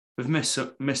 We've missed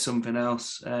something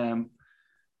else. So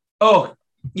that's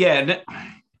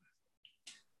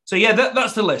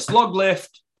the list: log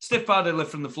lift, stiff bar deadlift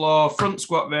from the floor, front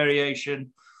squat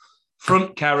variation,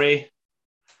 front carry. I'm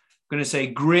going to say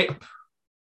grip.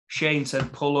 Shane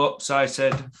said pull-ups. I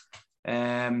said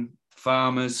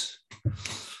farmers.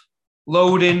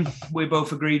 Loading, we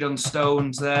both agreed on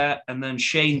stones there. And then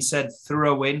Shane said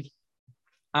throwing.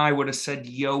 I would have said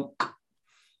yoke.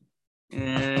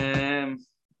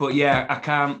 But yeah, I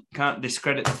can't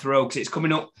discredit the throw because it's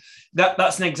coming up.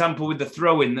 That's an example with the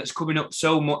throwing that's coming up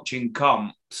so much in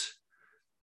comps.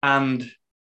 And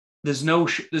there's no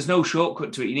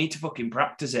shortcut to it. You need to fucking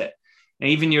practice it.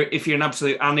 And even if you're an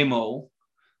absolute animal,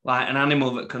 like an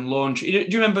animal that can launch. Do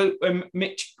you remember when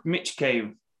Mitch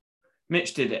came?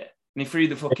 Mitch did it, and he threw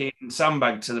the fucking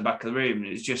sandbag to the back of the room, and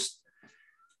it was just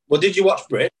Well, did you watch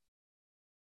Brit?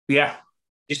 Yeah.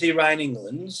 Did you see Ryan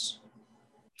England's?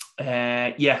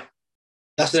 Yeah.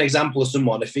 That's an example of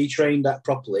someone, if he trained that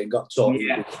properly and got taught,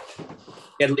 Yeah.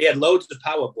 he had loads of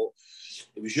power, but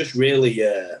it was just really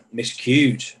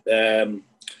miscued.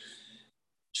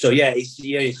 So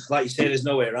it's like you say, there's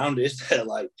no way around it, is there?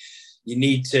 Like you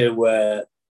need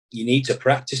to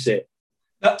practice it.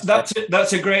 That's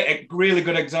a really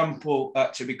good example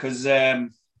actually, because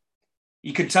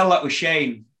you could tell that with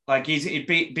Shane. Like he'd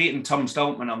beaten Tom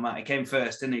Stoltman on that. He came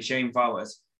first, didn't he? Shane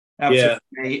Fowers,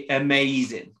 absolutely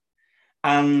amazing.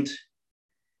 And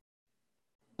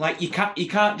like you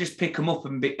can't just pick him up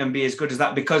and be as good as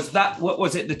that, because that, what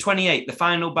was it, the 28, the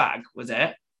final bag, was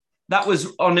it? That was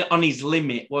on his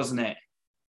limit, wasn't it?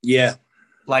 Yeah.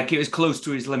 Like it was close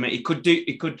to his limit. He could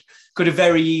have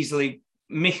very easily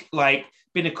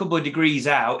been a couple of degrees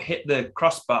out, hit the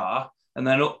crossbar, and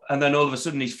then all of a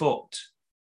sudden he's fucked.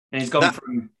 And he's gone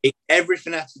from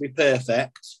everything had to be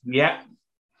perfect. Yeah.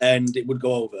 And it would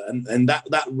go over. And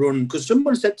that run, because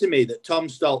someone said to me that Tom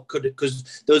Stoll could,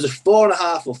 because there was a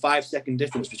 4.5 or 5 second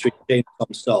difference between Shane and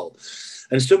Tom Stoll.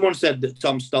 And someone said that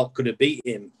Tom Stoll could have beat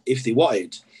him if they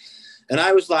wanted. And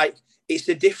I was like, it's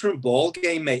a different ball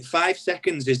game, mate. 5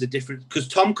 seconds is a different, because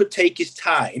Tom could take his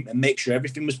time and make sure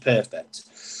everything was perfect.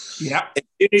 Yeah. As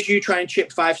soon as you try and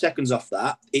chip 5 seconds off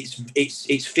that,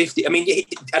 it's 50. I mean,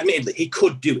 admittedly, he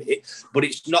could do it, but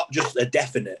it's not just a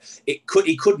definite. He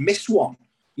could miss one.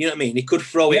 You know what I mean? He could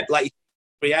throw it like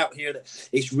out here.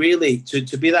 It's really,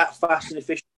 to be that fast and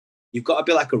efficient, you've got to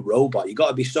be like a robot. You've got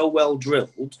to be so well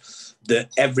drilled that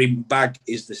every bag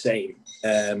is the same.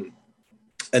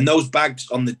 And those bags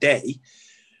on the day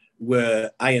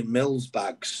were Iron Mills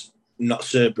bags, not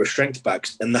Cerberus strength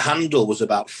bags. And the handle was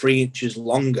about 3 inches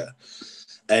longer.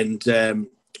 And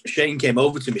Shane came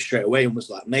over to me straight away and was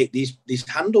like, mate, these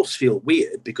handles feel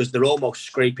weird because they're almost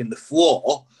scraping the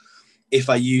floor if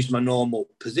I use my normal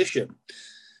position.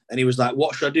 And he was like,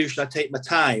 what should I do? Should I take my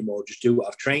time or just do what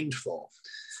I've trained for?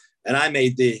 And I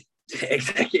made the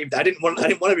executive, I didn't want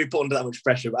to be put under that much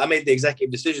pressure, but I made the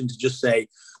executive decision to just say,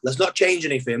 let's not change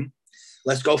anything.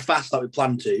 Let's go fast like we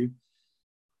plan to.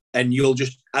 And you'll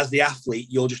just, as the athlete,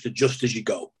 you'll just adjust as you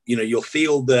go. You know, you'll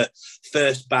feel the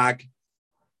first bag,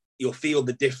 you'll feel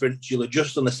the difference, you'll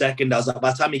adjust on the second. By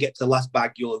the time you get to the last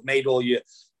bag, you'll have made all your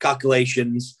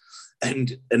calculations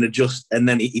and adjust. And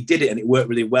then he did it and it worked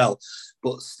really well.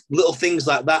 But little things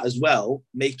like that as well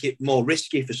make it more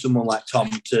risky for someone like Tom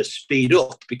to speed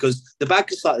up, because the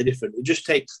bag is slightly different. It just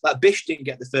takes, like Bish didn't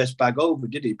get the first bag over,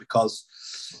 did he? Because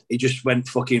he just went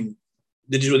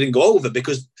they just didn't go over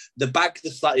because the bags are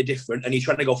slightly different and he's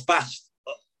trying to go fast.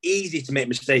 Easy to make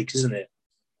mistakes, isn't it?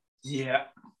 Yeah.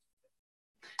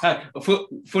 A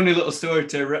funny little story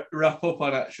to wrap up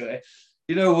on, actually.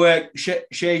 You know, where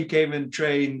Shane came and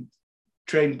trained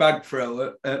bag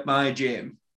throw at my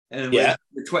gym, and the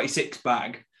 26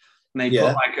 bag, and they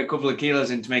put like a couple of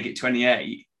kilos in to make it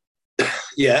 28.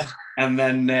 Yeah. And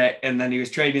then he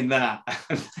was training that.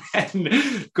 And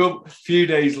a few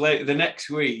days later, the next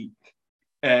week,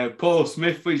 Paul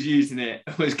Smith was using it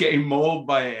and was getting mauled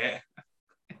by it.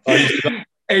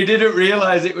 He didn't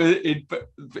realise it was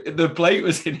the plate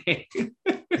was in it.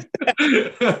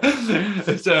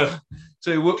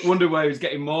 So he wondered why he was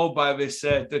getting mauled by this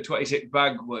the 26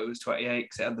 bag. Well, it was 28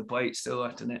 because it had the plate still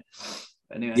left in it.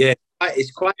 Anyway, yeah, have you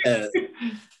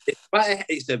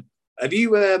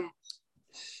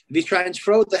tried to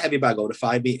throw the heavy bag over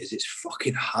 5 meters? It's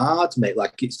fucking hard, mate.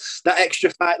 Like it's that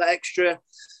extra.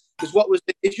 Because what was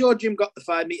is your gym got the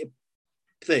 5 meter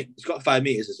thing? It's got 5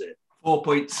 meters, is it?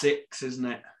 4.6, isn't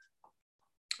it?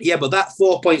 Yeah, but that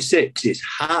 4.6 is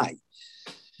high.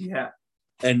 Yeah.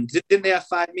 And didn't they have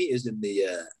 5 meters in the?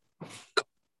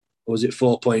 Or was it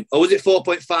 4 point? Or was it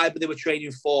 4.5? But they were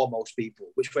training 4. Most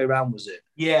people. Which way around was it?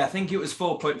 Yeah, I think it was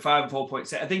 4.5,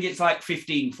 4.6. I think it's like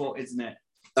 15 foot, isn't it?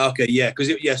 Okay, yeah, because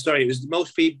it was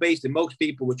most people. Basically, most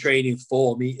people were training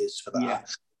 4 meters for that. Yeah.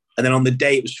 And then on the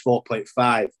day it was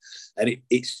 4.5, and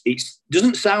it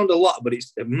doesn't sound a lot, but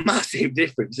it's a massive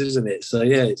difference, isn't it? So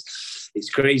yeah, it's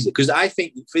crazy, because I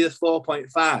think for the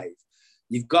 4.5,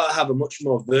 you've got to have a much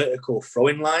more vertical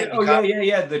throwing line. Oh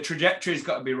yeah. The trajectory's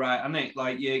got to be right, hasn't it?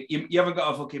 Like you haven't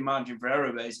got a fucking margin for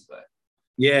error, basically.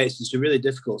 Yeah, it's just really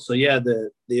difficult. So yeah,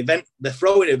 the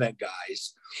throwing event,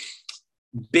 guys.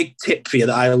 Big tip for you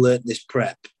that I learned this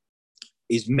prep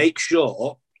is make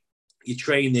sure you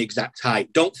train the exact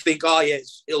height. Don't think, oh yeah,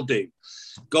 it'll do.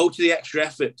 Go to the extra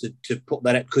effort to put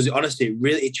that up, because honestly,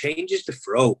 it changes the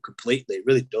throw completely. It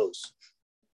really does.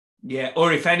 Yeah,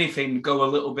 or if anything, go a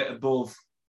little bit above.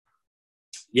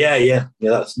 Yeah.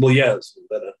 That's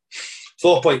better.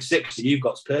 4.6 that you've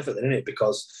got's perfect, isn't it?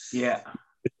 Because it's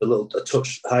a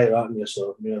touch higher, aren't you?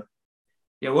 So yeah.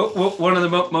 What one of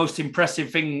the most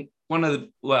impressive things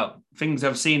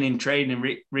I've seen in training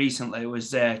recently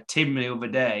was Tim the other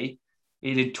day.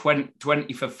 He did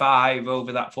 20 for 5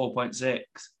 over that 4.6.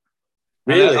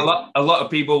 Really? And a lot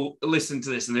of people listen to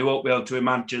this and they won't be able to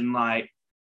imagine like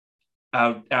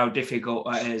how difficult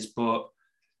that is. But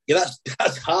yeah,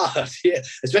 that's hard. Yeah,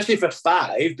 especially for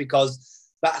 5, because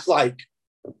that's like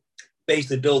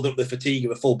basically build up the fatigue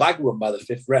of a full bag run by the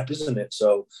 5th rep, isn't it?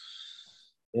 So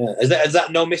yeah, is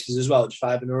that no misses as well? Just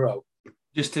 5 in a row.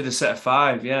 Just did a set of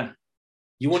 5, yeah.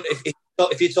 You wouldn't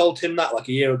if you told Tim that like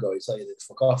a year ago, he'd tell you that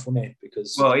fuck off, wouldn't he?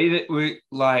 Because what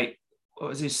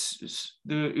was this?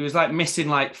 He was like missing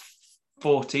like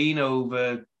 14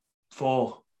 over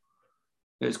 4.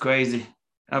 It was crazy,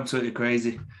 absolutely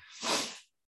crazy.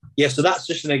 Yeah, so that's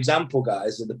just an example,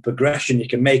 guys, of the progression you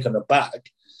can make on a bag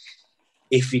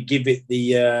if you give it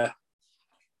the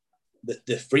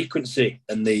frequency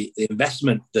and the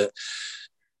investment that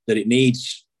it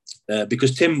needs.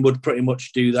 Because Tim would pretty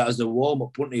much do that as a warm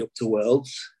up, wouldn't he, up to Worlds?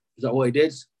 Is that what he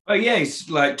did? Oh yeah, he's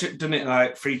like done it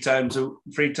like 3 times a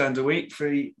week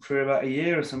for about a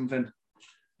year or something.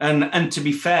 And to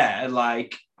be fair,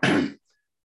 like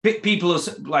people are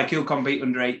like, he'll compete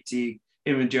under 80,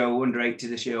 him and Joe under 80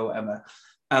 this year or whatever,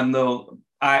 and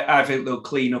I think they'll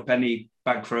clean up any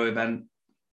bag throw event,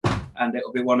 and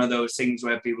it'll be one of those things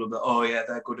where people will be, oh yeah,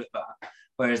 they're good at that,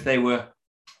 whereas they were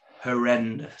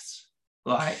horrendous.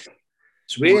 Like,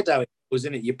 it's weird how it was,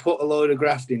 isn't it? You put a load of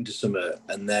graft into something,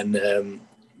 and then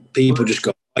people just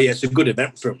go, oh yeah, it's a good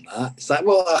event from that. It's like,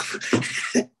 well,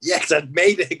 yes, I've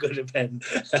made it a good event.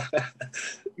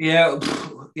 yeah,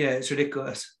 it's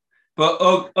ridiculous. But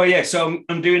oh yeah, so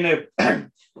I'm doing a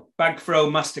bag throw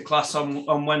masterclass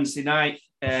on Wednesday night.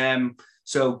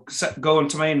 So go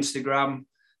onto my Instagram,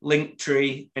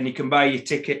 Linktree, and you can buy your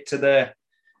ticket to the.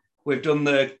 We've done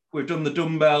the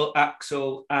dumbbell,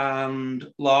 axle, and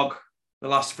log. The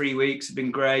last 3 weeks have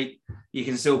been great. You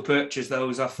can still purchase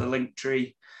those off the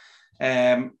Linktree,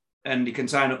 and you can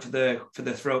sign up for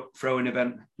the throwing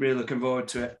event. Really looking forward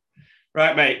to it.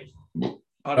 Right, mate.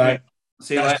 Right.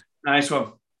 See you later. Nice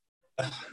one.